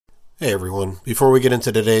Hey everyone, before we get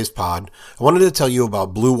into today's pod, I wanted to tell you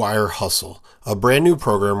about Blue Wire Hustle, a brand new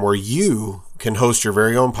program where you can host your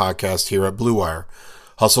very own podcast here at Blue Wire.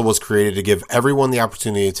 Hustle was created to give everyone the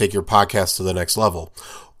opportunity to take your podcast to the next level.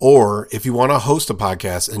 Or if you want to host a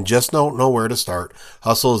podcast and just don't know where to start,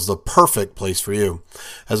 Hustle is the perfect place for you.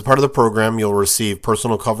 As a part of the program, you'll receive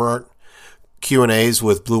personal cover art, Q&As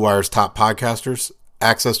with Blue Wire's top podcasters,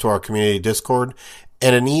 access to our community Discord,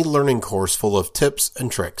 and an e-learning course full of tips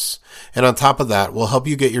and tricks. And on top of that, we'll help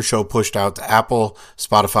you get your show pushed out to Apple,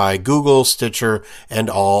 Spotify, Google, Stitcher, and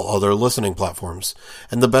all other listening platforms.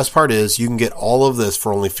 And the best part is you can get all of this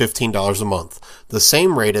for only $15 a month, the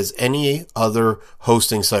same rate as any other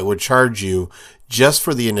hosting site would charge you just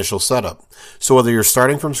for the initial setup. So whether you're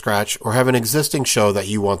starting from scratch or have an existing show that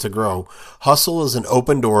you want to grow, Hustle is an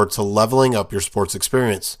open door to leveling up your sports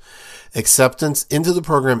experience. Acceptance into the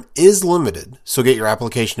program is limited, so get your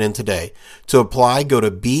application in today. To apply, go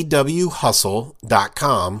to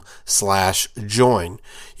bwhustle.com/join.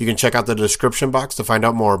 You can check out the description box to find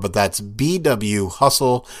out more, but that's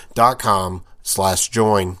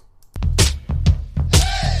bwhustle.com/join.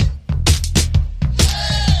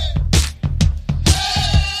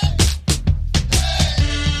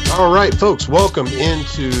 All right, folks, welcome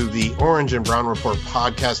into the Orange and Brown Report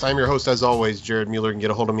podcast. I'm your host, as always, Jared Mueller. You can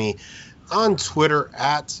get a hold of me on Twitter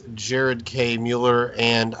at Jared K. Mueller.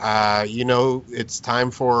 And, it's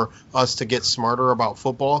time for us to get smarter about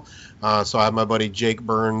football. So I have my buddy Jake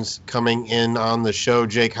Burns coming in on the show.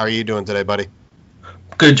 Jake, how are you doing today, buddy?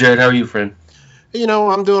 Good, Jared. How are you, friend?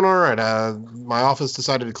 I'm doing all right. My office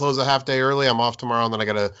decided to close a half day early. I'm off tomorrow, and then I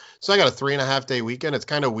got a 3.5 day weekend. It's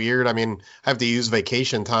kind of weird. I mean, I have to use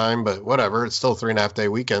vacation time, but whatever. It's still a 3.5 day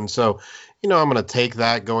weekend. So, I'm going to take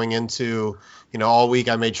that going into, all week.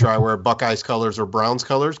 I made sure I wear Buckeyes colors or Browns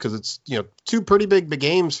colors because it's, two pretty big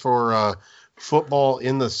games for football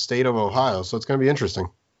in the state of Ohio. So it's going to be interesting.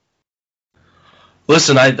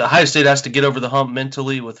 Listen, Ohio State has to get over the hump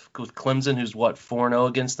mentally with Clemson, who's 4-0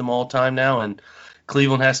 against them all time now, and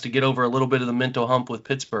Cleveland has to get over a little bit of the mental hump with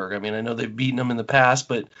Pittsburgh. I mean, I know they've beaten them in the past,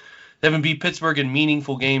 but they haven't beat Pittsburgh in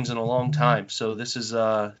meaningful games in a long time. So this is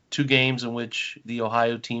 2 games in which the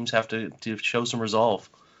Ohio teams have to show some resolve.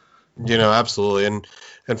 Absolutely. And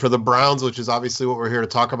for the Browns, which is obviously what we're here to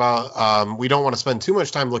talk about, we don't want to spend too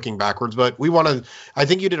much time looking backwards, but I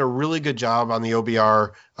think you did a really good job on the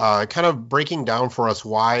OBR, kind of breaking down for us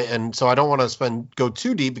why. And so I don't want to go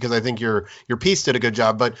too deep because I think your piece did a good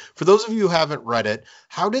job. But for those of you who haven't read it,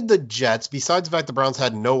 how did the Jets, besides the fact the Browns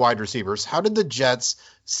had no wide receivers, how did the Jets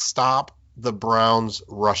stop the Browns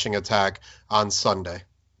rushing attack on Sunday?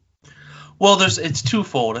 Well, it's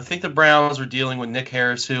twofold. I think the Browns were dealing with Nick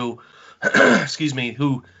Harris, who was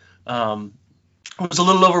a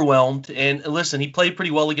little overwhelmed. And listen, he played pretty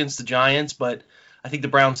well against the Giants, but I think the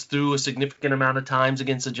Browns threw a significant amount of times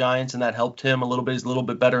against the Giants, and that helped him a little bit. He's a little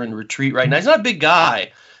bit better in retreat right now. He's not a big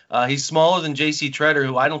guy. He's smaller than J.C. Tretter,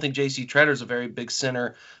 who I don't think J.C. Tretter is a very big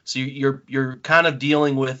center. So you're kind of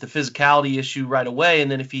dealing with the physicality issue right away,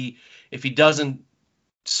 and then if he doesn't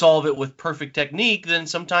solve it with perfect technique, then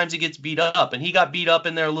sometimes he gets beat up, and he got beat up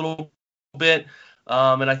in there a little bit,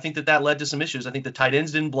 and I think that led to some issues. I think the tight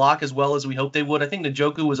ends didn't block as well as we hoped they would. I think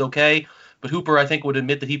Njoku was okay, but Hooper, I think, would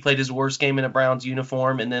admit that he played his worst game in a Browns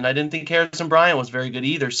uniform, and then I didn't think Harrison Bryant was very good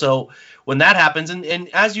either. So when that happens, and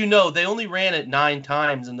as you know, they only ran it 9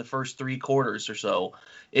 times in the first 3 quarters or so.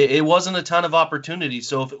 It wasn't a ton of opportunity,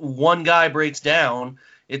 so if one guy breaks down,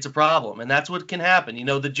 it's a problem, and that's what can happen.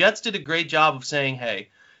 The Jets did a great job of saying, hey,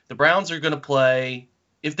 the Browns are going to play.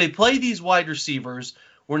 If they play these wide receivers,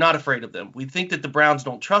 we're not afraid of them. We think that the Browns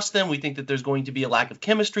don't trust them. We think that there's going to be a lack of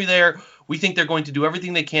chemistry there. We think they're going to do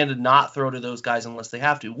everything they can to not throw to those guys unless they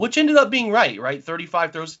have to, which ended up being right?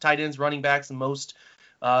 35 throws to tight ends, running backs, the most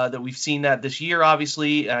that we've seen that this year,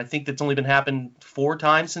 obviously. And I think that's only been happened 4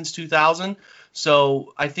 times since 2000.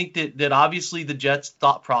 So I think that obviously the Jets'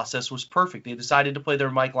 thought process was perfect. They decided to play their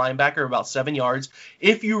Mike linebacker about 7 yards.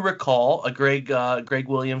 If you recall, a Greg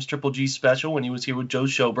Williams Triple G special when he was here with Joe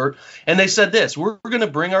Schobert, and they said this: we're going to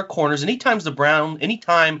bring our corners. Anytime the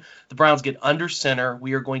Browns get under center,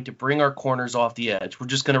 we are going to bring our corners off the edge. We're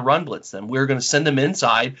just going to run blitz them. We're going to send them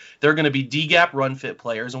inside. They're going to be D-gap run fit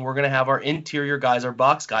players, and we're going to have our interior guys, our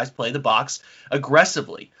box guys, play the box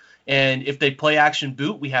aggressively. And if they play action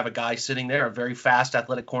boot, we have a guy sitting there, a very fast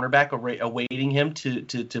athletic cornerback awaiting him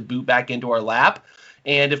to boot back into our lap.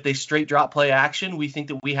 And if they straight drop play action, we think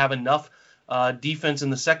that we have enough defense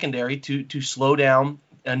in the secondary to slow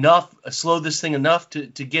this thing enough to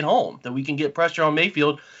get home, that we can get pressure on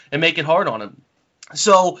Mayfield and make it hard on him.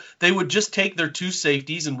 So they would just take their two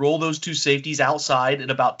safeties and roll those two safeties outside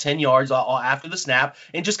at about 10 yards after the snap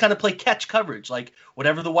and just kind of play catch coverage. Like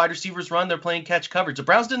whatever the wide receivers run, they're playing catch coverage. The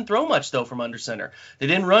Browns didn't throw much, though, from under center. They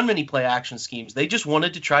didn't run many play action schemes. They just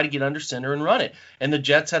wanted to try to get under center and run it. And the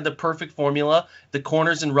Jets had the perfect formula. The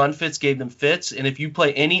corners and run fits gave them fits. And if you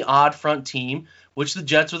play any odd front team, which the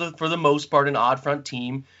Jets are, for the most part, an odd front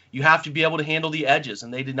team, you have to be able to handle the edges,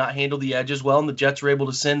 and they did not handle the edges well, and the Jets were able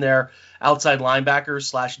to send their outside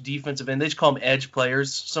linebackers / defensive end. They just call them edge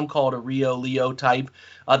players. Some call it a Leo type.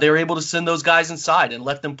 They were able to send those guys inside and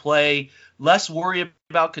let them play, less worry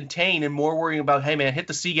about contain and more worrying about, hey, man, hit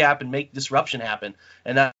the C-gap and make disruption happen,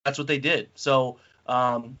 and that's what they did. So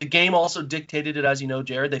the game also dictated it, as you know,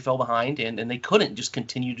 Jared. They fell behind, and they couldn't just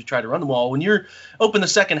continue to try to run the ball. When you're open the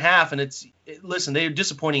second half, and listen, they were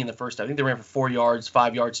disappointing in the first half. I think they ran for 4 yards,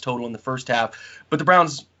 5 yards total in the first half. But the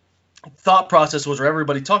Browns' thought process was, where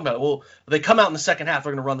everybody talking about it, well, they come out in the second half,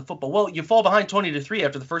 they're going to run the football. Well, you fall behind 20-3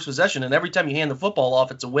 after the first possession, and every time you hand the football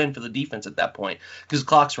off, it's a win for the defense at that point because the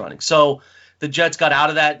clock's running. So the Jets got out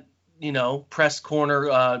of that, press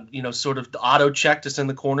corner, sort of the auto check to send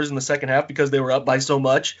the corners in the second half because they were up by so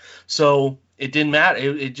much. So it didn't matter.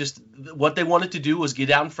 It just, what they wanted to do was get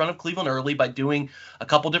out in front of Cleveland early by doing a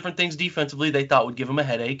couple different things defensively they thought would give them a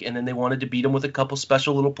headache, and then they wanted to beat them with a couple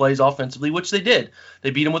special little plays offensively, which they did. They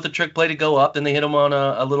beat them with a trick play to go up, then they hit them on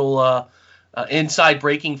a little inside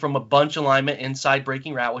breaking from a bunch alignment, inside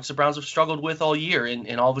breaking route, which the Browns have struggled with all year,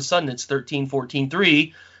 and all of a sudden it's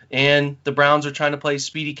 13-14-3, and the Browns are trying to play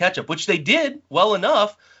speedy catch-up, which they did well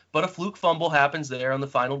enough, but a fluke fumble happens there on the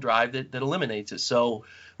final drive that eliminates it. So,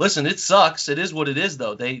 listen, it sucks. It is what it is,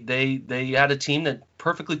 though. They had a team that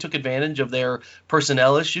perfectly took advantage of their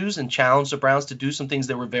personnel issues and challenged the Browns to do some things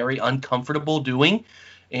they were very uncomfortable doing.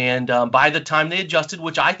 And by the time they adjusted,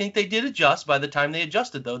 which I think they did adjust, by the time they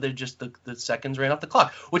adjusted, though, they just the seconds ran off the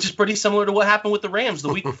clock, which is pretty similar to what happened with the Rams the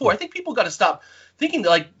week before. I think people got to stop thinking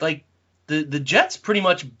like the Jets pretty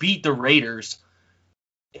much beat the Raiders,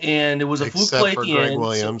 and it was a fluke play at the Greg end.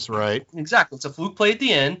 Williams, right? Exactly. It's a fluke play at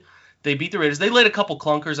the end. They beat the Raiders. They laid a couple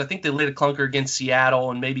clunkers. I think they laid a clunker against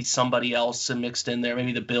Seattle and maybe somebody else mixed in there,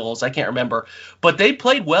 maybe the Bills. I can't remember. But they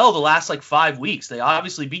played well the last 5 weeks. They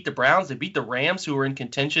obviously beat the Browns. They beat the Rams, who were in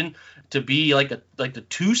contention to be like the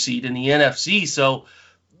 2 seed in the NFC. So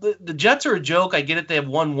the Jets are a joke. I get it. They have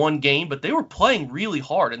won one game, but they were playing really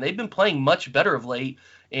hard, and they've been playing much better of late.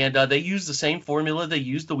 And they used the same formula they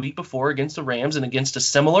used the week before against the Rams and against a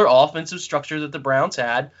similar offensive structure that the Browns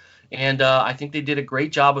had. And I think they did a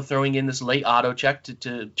great job of throwing in this late auto check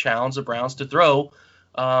to challenge the Browns to throw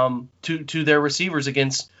to their receivers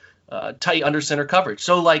against tight under center coverage.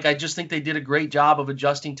 So, I just think they did a great job of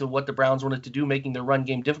adjusting to what the Browns wanted to do, making their run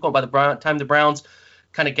game difficult. By the time the Browns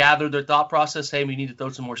kind of gathered their thought process, hey, we need to throw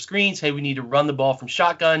some more screens. Hey, we need to run the ball from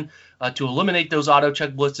shotgun to eliminate those auto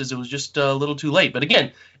check blitzes. It was just a little too late. But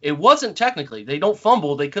again, it wasn't technically. They don't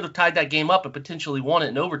fumble. They could have tied that game up and potentially won it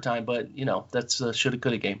in overtime. But, that's a shoulda,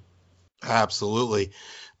 coulda game. Absolutely.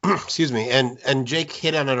 Excuse me. And Jake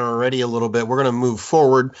hit on it already a little bit. We're going to move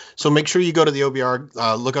forward. So make sure you go to the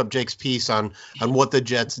OBR, look up Jake's piece on what the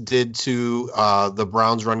Jets did to the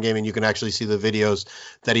Browns run game, and you can actually see the videos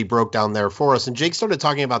that he broke down there for us. And Jake started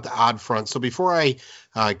talking about the odd front. So before I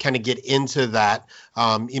kind of get into that,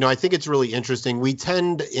 I think it's really interesting. We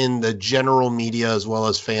tend in the general media as well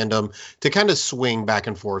as fandom to kind of swing back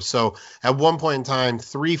and forth. So at one point in time,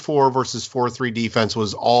 3-4 versus 4-3 defense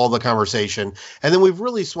was all the conversation. And then we've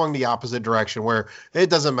really swung the opposite direction where it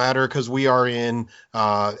doesn't matter because we are in,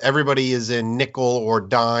 everybody is in nickel or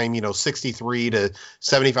dime, 63 to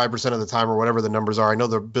 75% of the time or whatever the numbers are. I know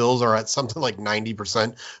the Bills are at something like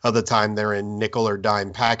 90% of the time they're in nickel or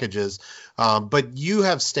dime packages. But you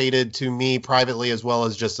have stated to me privately as well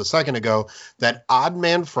as just a second ago that odd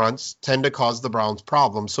man fronts tend to cause the Browns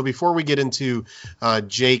problems. So before we get into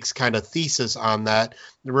Jake's kind of thesis on that,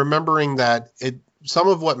 remembering that some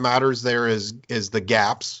of what matters there is the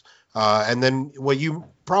gaps. And then what you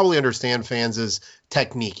probably understand, fans, is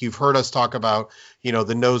technique. You've heard us talk about,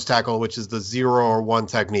 the nose tackle, which is the 0 or 1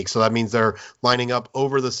 technique. So that means they're lining up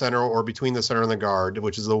over the center or between the center and the guard,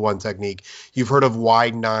 which is the 1 technique. You've heard of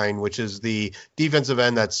wide 9, which is the defensive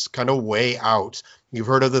end that's kind of way out. You've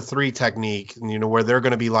heard of the 3 technique, where they're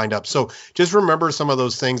going to be lined up. So just remember some of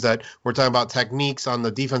those things that we're talking about, techniques on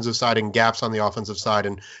the defensive side and gaps on the offensive side,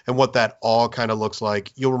 and what that all kind of looks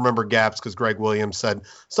like. You'll remember gaps because Greg Williams said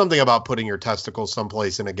something about putting your testicles someplace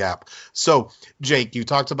place in a gap. So, Jake, you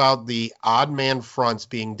talked about the odd man fronts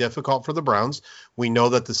being difficult for the Browns. We know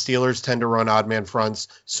that the Steelers tend to run odd man fronts.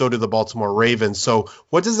 So do the Baltimore Ravens. So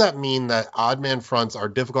what does that mean that odd man fronts are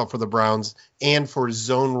difficult for the Browns and for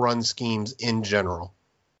zone run schemes in general?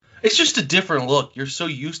 It's just a different look. You're so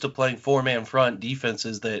used to playing four-man front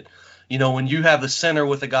defenses that, when you have the center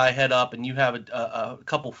with a guy head up and you have a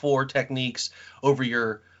couple four techniques over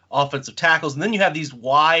your offensive tackles, and then you have these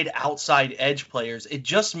wide outside edge players, it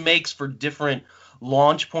just makes for different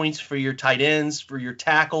launch points for your tight ends, for your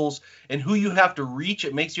tackles, and who you have to reach.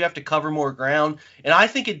 It makes you have to cover more ground. And I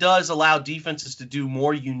think it does allow defenses to do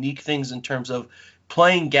more unique things in terms of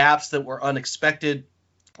playing gaps that were unexpected,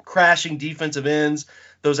 crashing defensive ends,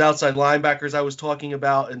 those outside linebackers I was talking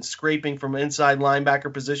about, and scraping from inside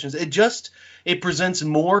linebacker positions. It presents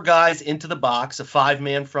more guys into the box, a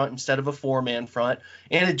 5-man front instead of a 4-man front,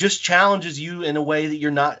 and it just challenges you in a way that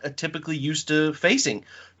you're not typically used to facing.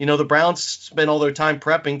 The Browns spend all their time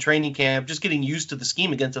prepping, training camp, just getting used to the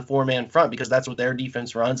scheme against a 4-man front because that's what their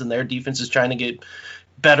defense runs, and their defense is trying to get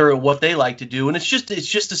better at what they like to do. And it's just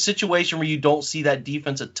a situation where you don't see that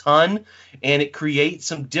defense a ton, and it creates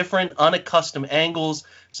some different unaccustomed angles,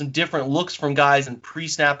 some different looks from guys in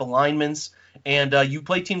pre-snap alignments. And you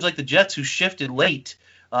play teams like the Jets who shifted late.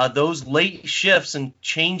 Those late shifts and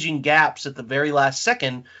changing gaps at the very last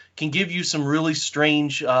second can give you some really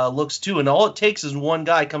strange looks too. And all it takes is one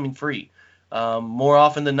guy coming free. More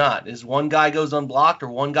often than not, is one guy goes unblocked, or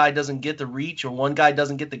one guy doesn't get the reach, or one guy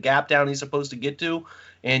doesn't get the gap down he's supposed to get to,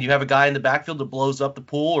 and you have a guy in the backfield that blows up the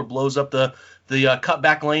pool or blows up the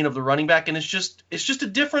cutback lane of the running back, and it's just a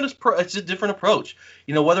different approach.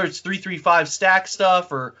 Whether it's 3-3-5 stack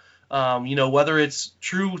stuff or whether it's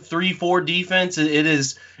true 3-4 defense,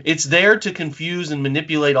 it's there to confuse and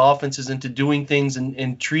manipulate offenses into doing things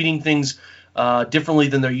and treating things differently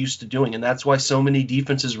than they're used to doing. And that's why so many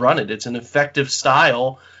defenses run it. It's an effective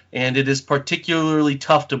style, and it is particularly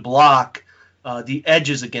tough to block the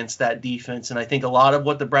edges against that defense. And I think a lot of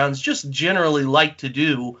what the Browns just generally like to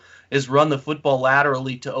do is run the football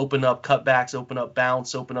laterally to open up cutbacks, open up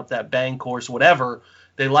bounce, open up that bang course, whatever.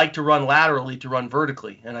 They like to run laterally to run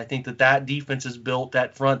vertically. And I think that defense is built,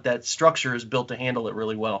 that front, that structure is built to handle it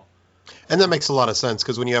really well. And that makes a lot of sense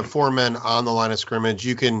because when you have 4 men on the line of scrimmage,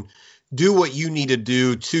 you can do what you need to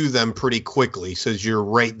do to them pretty quickly, so you're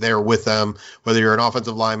right there with them, whether you're an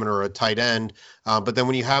offensive lineman or a tight end. But then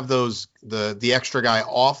when you have the extra guy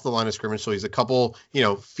off the line of scrimmage, so he's a couple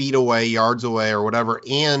feet away, yards away, or whatever,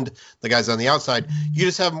 and the guys on the outside, you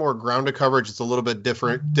just have more ground to coverage. It's a little bit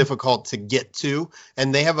difficult to get to,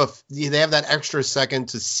 and they have that extra second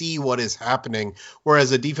to see what is happening.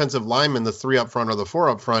 Whereas a defensive lineman, the 3 up front or the 4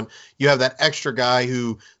 up front, you have that extra guy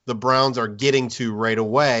who the Browns are getting to right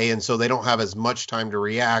away, and so they don't have as much time to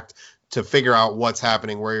react, to figure out what's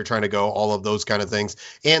happening, where you're trying to go, all of those kind of things.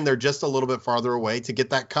 And they're just a little bit farther away to get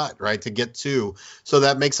that cut, right, to get to. So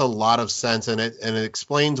that makes a lot of sense, and it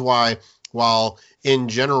explains why, while in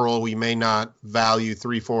general we may not value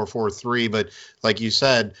 3-4-4-3, but like you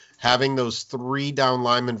said, having those 3 down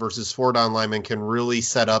linemen versus 4 down linemen can really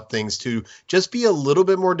set up things to just be a little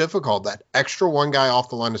bit more difficult. That extra one guy off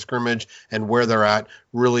the line of scrimmage and where they're at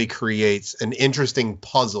really creates an interesting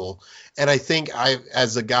puzzle. And I think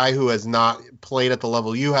as a guy who has not played at the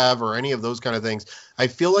level you have or any of those kind of things, I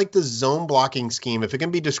feel like the zone blocking scheme, if it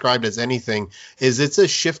can be described as anything, is it's a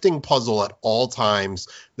shifting puzzle at all times,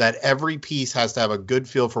 that every piece has to have a good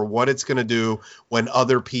feel for what it's going to do when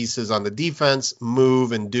other pieces on the defense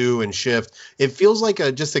move and do and shift. It feels like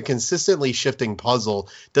just a consistently shifting puzzle.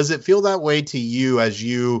 Does it feel that way to you as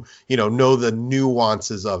you know the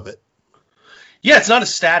nuances of it? Yeah, it's not a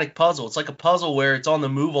static puzzle. It's like a puzzle where it's on the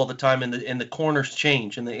move all the time, and the corners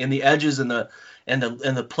change, and the edges and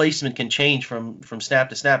the placement can change from snap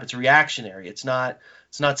to snap. It's reactionary. It's not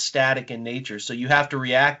static in nature. So you have to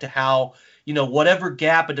react to how whatever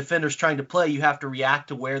gap a defender's trying to play, you have to react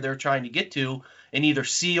to where they're trying to get to and either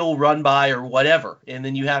seal, run by, or whatever. And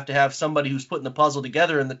then you have to have somebody who's putting the puzzle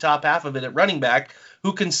together in the top half of it at running back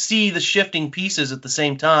who can see the shifting pieces at the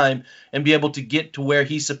same time and be able to get to where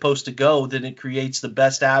he's supposed to go. Then it creates the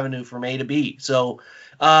best avenue from A to B. So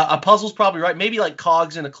a puzzle's probably right. Maybe like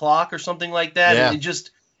cogs in a clock or something like that. Yeah. It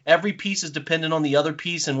just every piece is dependent on the other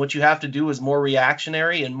piece, and what you have to do is more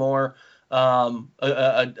reactionary and more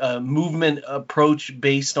a movement approach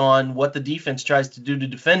based on what the defense tries to do to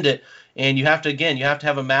defend it. And you have to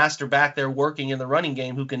have a master back there working in the running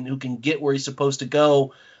game who can get where he's supposed to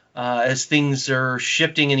go as things are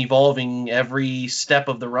shifting and evolving every step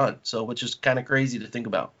of the run. So, which is kind of crazy to think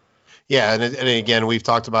about. Yeah, and again, we've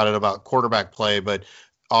talked about it about quarterback play, but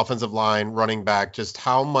offensive line, running back, just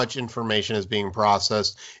how much information is being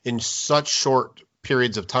processed in such short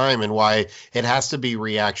periods of time, and why it has to be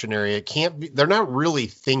reactionary. It can't be, they're not really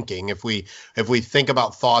thinking. If we think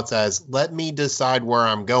about thoughts as let me decide where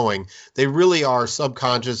I'm going, they really are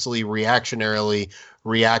subconsciously reactionarily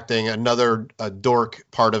reacting. Another dork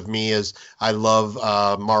part of me is I love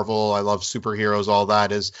Marvel, I love superheroes, all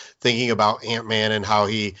that, is thinking about Ant-Man and how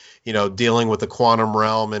he, dealing with the quantum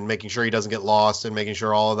realm and making sure he doesn't get lost and making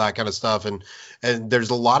sure all of that kind of stuff. And there's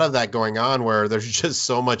a lot of that going on where there's just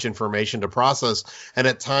so much information to process. And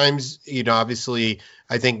at times, obviously,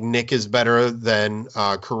 I think Nick is better than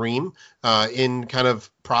Kareem in kind of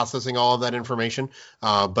processing all of that information.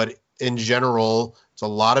 But in general, it's a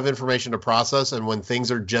lot of information to process. And when things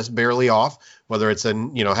are just barely off, whether it's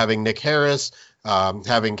having Nick Harris,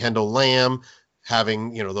 having Kendall Lamb,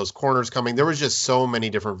 having, those corners coming, there was just so many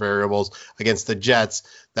different variables against the Jets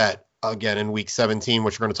that, again, in week 17,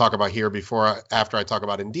 which we're going to talk about here after I talk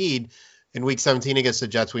about Indeed, in week 17 against the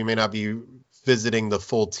Jets, we may not be visiting the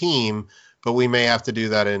full team, but we may have to do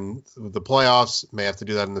that in the playoffs, may have to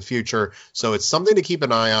do that in the future. So it's something to keep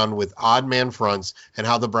an eye on with odd man fronts and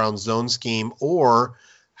how the Browns zone scheme, or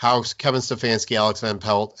how Kevin Stefanski, Alex Van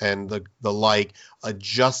Pelt, and the like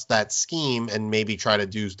adjust that scheme and maybe try to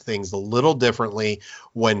do things a little differently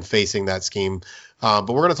when facing that scheme. But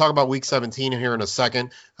we're going to talk about week 17 here in a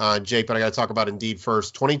second, Jake, but I got to talk about Indeed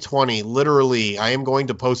first. 2020, literally, I am going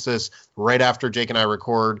to post this right after Jake and I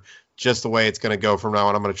record, just the way it's going to go from now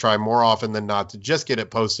on. I'm going to try more often than not to just get it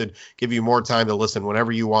posted, give you more time to listen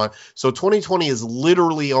whenever you want. So 2020 is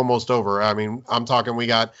literally almost over. I mean, I'm talking,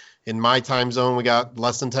 in my time zone, we got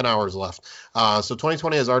less than 10 hours left. So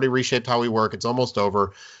 2020 has already reshaped how we work. It's almost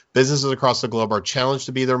over. Businesses across the globe are challenged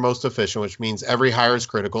to be their most efficient, which means every hire is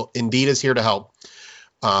critical. Indeed is here to help.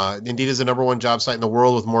 Indeed is the number one job site in the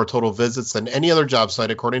world with more total visits than any other job site,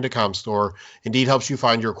 according to ComStore. Indeed helps you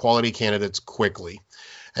find your quality candidates quickly.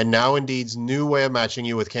 And now Indeed's new way of matching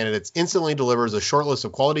you with candidates instantly delivers a short list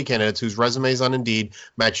of quality candidates whose resumes on Indeed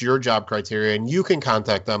match your job criteria, and you can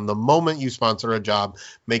contact them the moment you sponsor a job,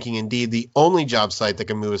 making Indeed the only job site that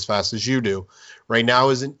can move as fast as you do. Right now,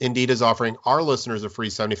 Indeed is offering our listeners a free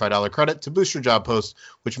 $75 credit to boost your job post,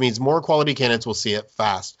 which means more quality candidates will see it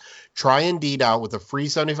fast. Try Indeed out with a free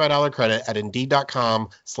 $75 credit at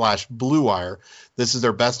Indeed.com/Blue Wire. This is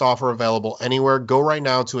their best offer available anywhere. Go right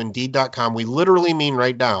now to Indeed.com. We literally mean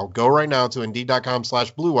right now. Go right now to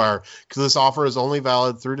Indeed.com/Blue Wire, because this offer is only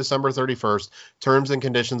valid through December 31st. Terms and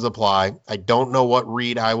conditions apply. I don't know what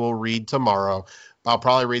read I will read tomorrow. I'll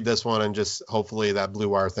probably read this one, and just hopefully that Blue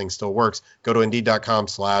Wire thing still works. Go to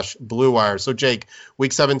Indeed.com/Blue Wire. So, Jake,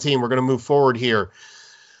 week 17, we're going to move forward here.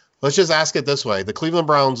 Let's just ask it this way. The Cleveland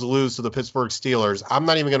Browns lose to the Pittsburgh Steelers. I'm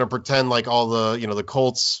not even going to pretend like all the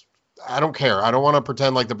Colts. I don't care. I don't want to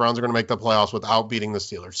pretend like the Browns are going to make the playoffs without beating the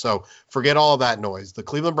Steelers. So forget all of that noise. The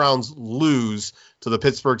Cleveland Browns lose to the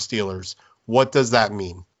Pittsburgh Steelers. What does that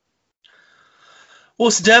mean? Well,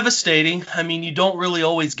 it's devastating. I mean, you don't really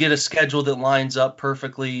always get a schedule that lines up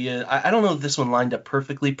perfectly. I don't know if this one lined up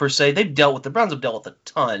perfectly per se. The Browns have dealt with a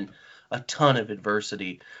ton of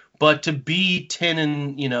adversity. But to be 10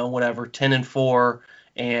 and 4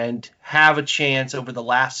 and have a chance over the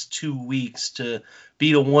last 2 weeks to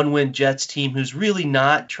beat a one-win Jets team who's really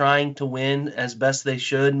not trying to win as best they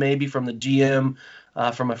should, maybe from the GM,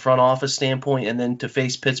 from a front office standpoint, and then to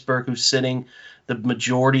face Pittsburgh, who's sitting the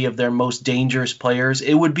majority of their most dangerous players,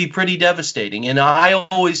 it would be pretty devastating. And I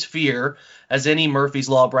always fear, as any Murphy's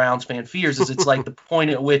Law Browns fan fears, is it's like the point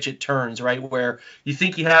at which it turns, right, where you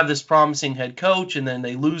think you have this promising head coach, and then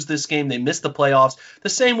they lose this game, they miss the playoffs, the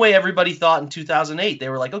same way everybody thought in 2008. They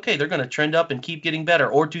were like, okay, they're going to trend up and keep getting better.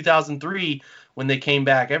 Or 2003, when they came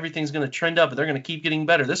back, everything's going to trend up and they're going to keep getting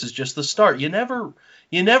better. This is just the start. You never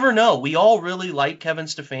know. We all really like Kevin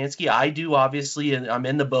Stefanski. I do, obviously, and I'm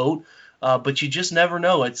in the boat. But you just never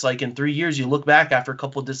know. It's like in 3 years, you look back after a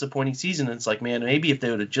couple of disappointing seasons, and it's like, man, maybe if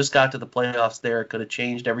they would have just got to the playoffs there, it could have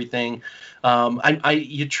changed everything.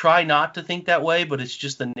 You try not to think that way, but it's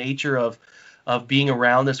just the nature of being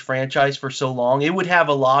around this franchise for so long. It would have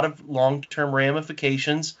a lot of long-term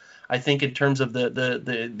ramifications, I think, in terms of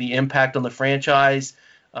the impact on the franchise,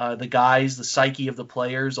 the guys, the psyche of the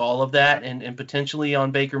players, all of that, and potentially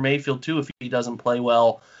on Baker Mayfield too if he doesn't play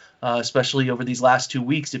well. Especially over these last 2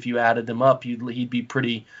 weeks, if you added them up, he'd be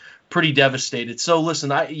pretty devastated. So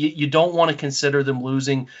listen, you don't want to consider them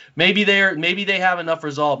losing. Maybe they have enough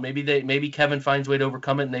resolve. Maybe Kevin finds a way to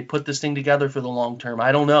overcome it and they put this thing together for the long term.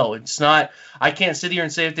 I don't know. It's not. I can't sit here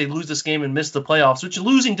and say if they lose this game and miss the playoffs, which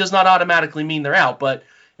losing does not automatically mean they're out, but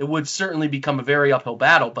it would certainly become a very uphill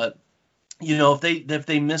battle. But if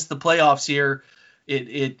they miss the playoffs here,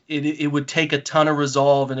 it would take a ton of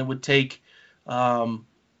resolve, and it would take, I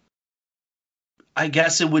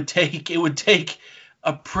guess it would take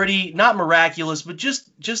a pretty, not miraculous, but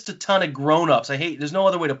just a ton of grown-ups. There's no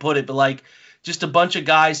other way to put it, but like just a bunch of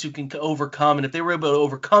guys who can overcome. And if they were able to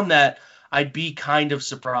overcome that, I'd be kind of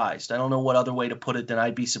surprised. I don't know what other way to put it than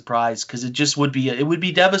I'd be surprised, because it would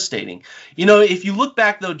be devastating. If you look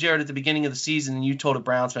back though, Jared, at the beginning of the season, and you told a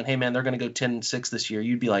Browns fan, hey man, they're going to go 10-6 this year,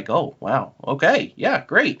 you'd be like, oh wow, okay, yeah,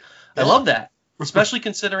 great, I love that, especially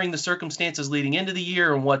considering the circumstances leading into the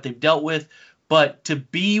year and what they've dealt with. But to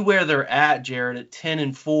be where they're at, Jared, at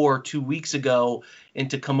 10-4 2 weeks ago, and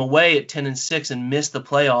to come away at 10-6 and miss the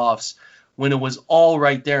playoffs when it was all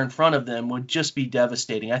right there in front of them would just be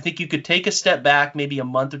devastating. I think you could take a step back maybe a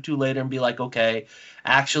month or two later and be like, okay,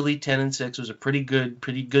 actually 10-6 was a pretty good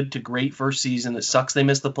to great first season. It sucks they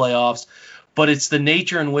missed the playoffs, but it's the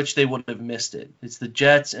nature in which they would have missed it. It's the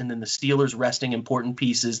Jets and then the Steelers resting important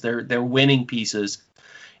pieces, their winning pieces,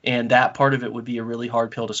 and that part of it would be a really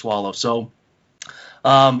hard pill to swallow. So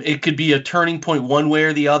it could be a turning point one way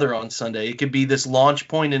or the other on Sunday. It could be this launch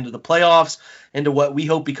point into the playoffs, into what we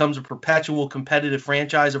hope becomes a perpetual competitive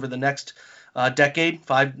franchise over the next decade.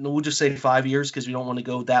 We'll just say 5 years, because we don't want to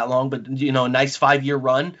go that long, but a nice 5-year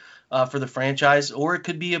run for the franchise. Or it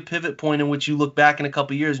could be a pivot point in which you look back in a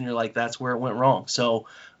couple years and you're like, that's where it went wrong. So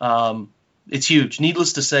it's huge.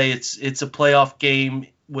 Needless to say, it's a playoff game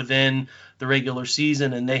within the regular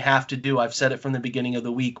season, and they have to do, I've said it from the beginning of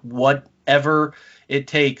the week, whatever it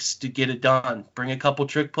takes to get it done. Bring a couple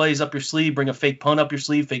trick plays up your sleeve, bring a fake punt up your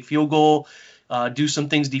sleeve, fake field goal, do some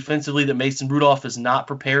things defensively that Mason Rudolph is not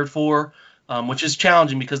prepared for, which is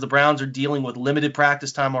challenging because the Browns are dealing with limited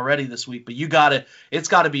practice time already this week. But it's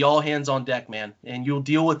got to be all hands on deck, man, and you'll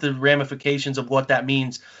deal with the ramifications of what that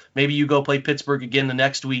means. Maybe you go play Pittsburgh again the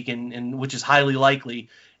next week, and which is highly likely,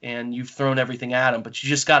 and you've thrown everything at them, but you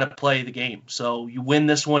just got to play the game. So you win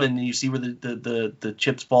this one, and then you see where the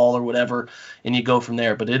chips fall or whatever, and you go from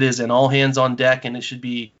there. But it is an all hands on deck, and it should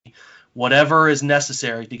be whatever is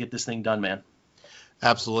necessary to get this thing done, man.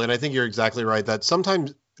 Absolutely. And I think you're exactly right that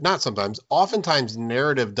oftentimes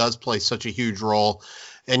narrative does play such a huge role.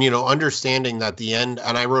 And, understanding that the end,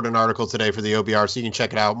 and I wrote an article today for the OBR, so you can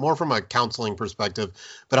check it out, more from a counseling perspective,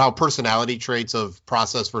 but how personality traits of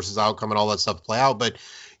process versus outcome and all that stuff play out. But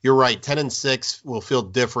you're right, 10-6 will feel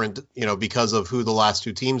different, because of who the last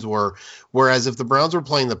two teams were. Whereas if the Browns were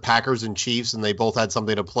playing the Packers and Chiefs, and they both had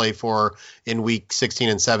something to play for in week 16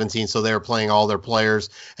 and 17, so they were playing all their players,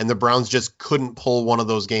 and the Browns just couldn't pull one of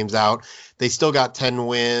those games out, they still got 10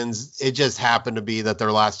 wins. It just happened to be that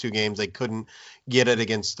their last two games, they couldn't get it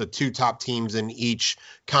against the two top teams in each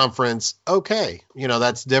conference. Okay,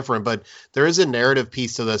 that's different, but there is a narrative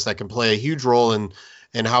piece to this that can play a huge role in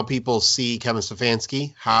how people see Kevin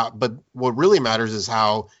Stefanski. But what really matters is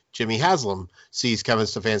how Jimmy Haslam sees Kevin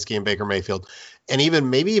Stefanski and Baker Mayfield, and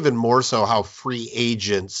maybe even more so how free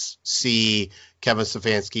agents see Kevin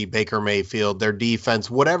Stefanski, Baker Mayfield, their defense,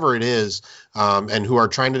 whatever it is, and who are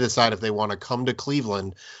trying to decide if they want to come to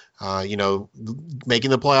Cleveland.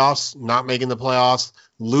 Making the playoffs, not making the playoffs,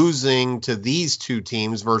 losing to these two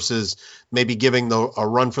teams versus maybe giving a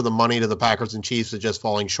run for the money to the Packers and Chiefs and just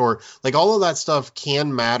falling short. Like, all of that stuff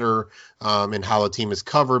can matter in how a team is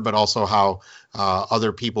covered, but also how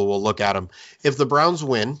other people will look at them. If the Browns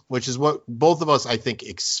win, which is what both of us, I think,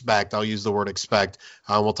 expect, I'll use the word expect.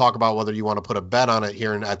 We'll talk about whether you want to put a bet on it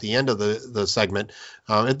here and at the end of the segment.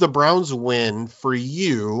 If the Browns win, for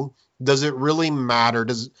you, does it really matter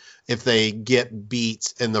if they get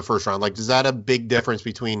beat in the first round? Like, is that a big difference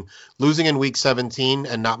between losing in week 17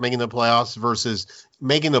 and not making the playoffs versus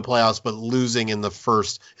making the playoffs but losing in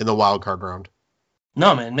the wild card round?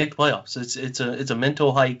 No, man, make the playoffs. It's a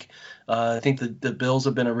mental hike. I think the Bills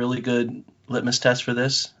have been a really good litmus test for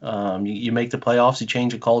this. You make the playoffs, you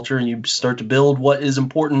change the culture, and you start to build what is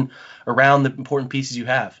important around the important pieces you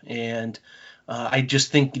have. And I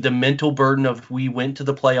just think the mental burden of, we went to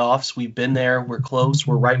the playoffs, we've been there, we're close,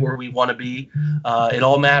 we're right where we want to be. It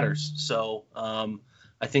all matters. So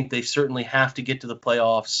I think they certainly have to get to the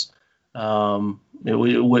playoffs.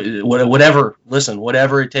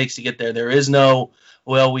 Whatever it takes to get there. There is no,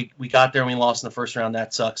 well, we got there and we lost in the first round,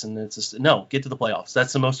 that sucks. And it's just, no, get to the playoffs.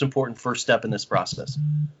 That's the most important first step in this process.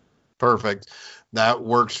 Perfect. That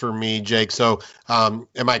works for me, Jake. So am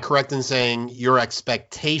I correct in saying your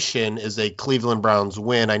expectation is a Cleveland Browns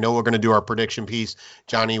win? I know we're going to do our prediction piece.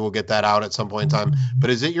 Johnny will get that out at some point in time. But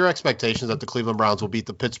is it your expectation that the Cleveland Browns will beat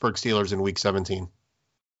the Pittsburgh Steelers in week 17?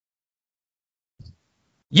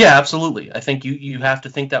 Yeah, absolutely. I think you have to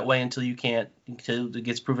think that way until it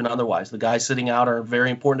gets proven otherwise. The guys sitting out are very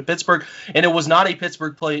important to Pittsburgh, and it was not a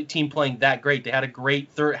Pittsburgh team playing that great. They had a great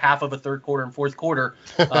half of a third quarter and fourth quarter,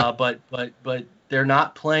 but they're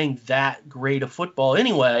not playing that great of football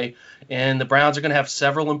anyway. And the Browns are going to have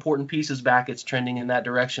several important pieces back. It's trending in that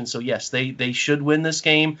direction. So yes, they should win this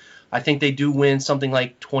game. I think they do win something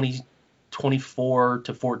like 24-14,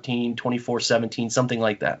 24-17, something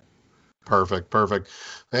like that. Perfect.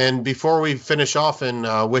 And before we finish off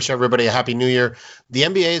and wish everybody a happy new year, the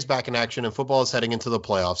NBA is back in action and football is heading into the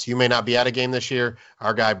playoffs. You may not be at a game this year.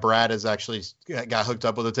 Our guy Brad has actually got hooked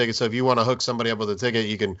up with a ticket. So if you want to hook somebody up with a ticket,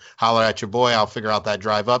 you can holler at your boy. I'll figure out that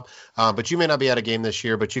drive up. But you may not be at a game this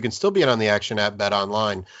year, but you can still be in on the action at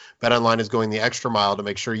BetOnline. BetOnline is going the extra mile to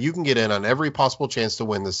make sure you can get in on every possible chance to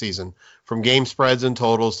win this season. From game spreads and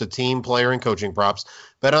totals to team, player, and coaching props,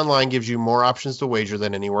 BetOnline gives you more options to wager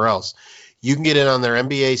than anywhere else. You can get in on their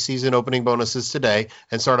NBA season opening bonuses today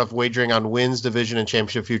and start off wagering on wins, division, and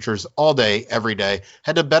championship futures all day, every day.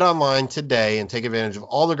 Head to BetOnline today and take advantage of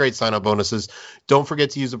all the great sign-up bonuses. Don't forget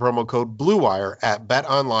to use the promo code BlueWire at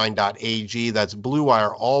betonline.ag. That's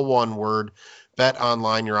BlueWire, all one word.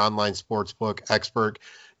 BetOnline, your online sportsbook expert.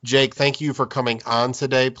 Jake, thank you for coming on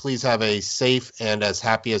today. Please have a safe and as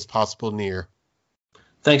happy as possible New Year.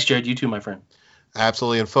 Thanks, Jared. You too, my friend.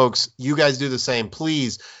 Absolutely. And folks, you guys do the same.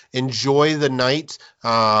 Please enjoy the night,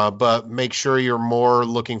 but make sure you're more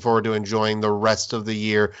looking forward to enjoying the rest of the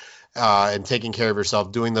year and taking care of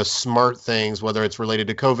yourself, doing the smart things, whether it's related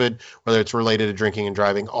to COVID, whether it's related to drinking and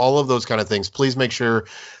driving, all of those kind of things. Please make sure,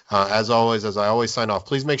 as always, as I always sign off,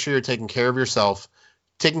 please make sure you're taking care of yourself,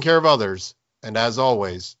 taking care of others, and as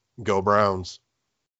always, go Browns.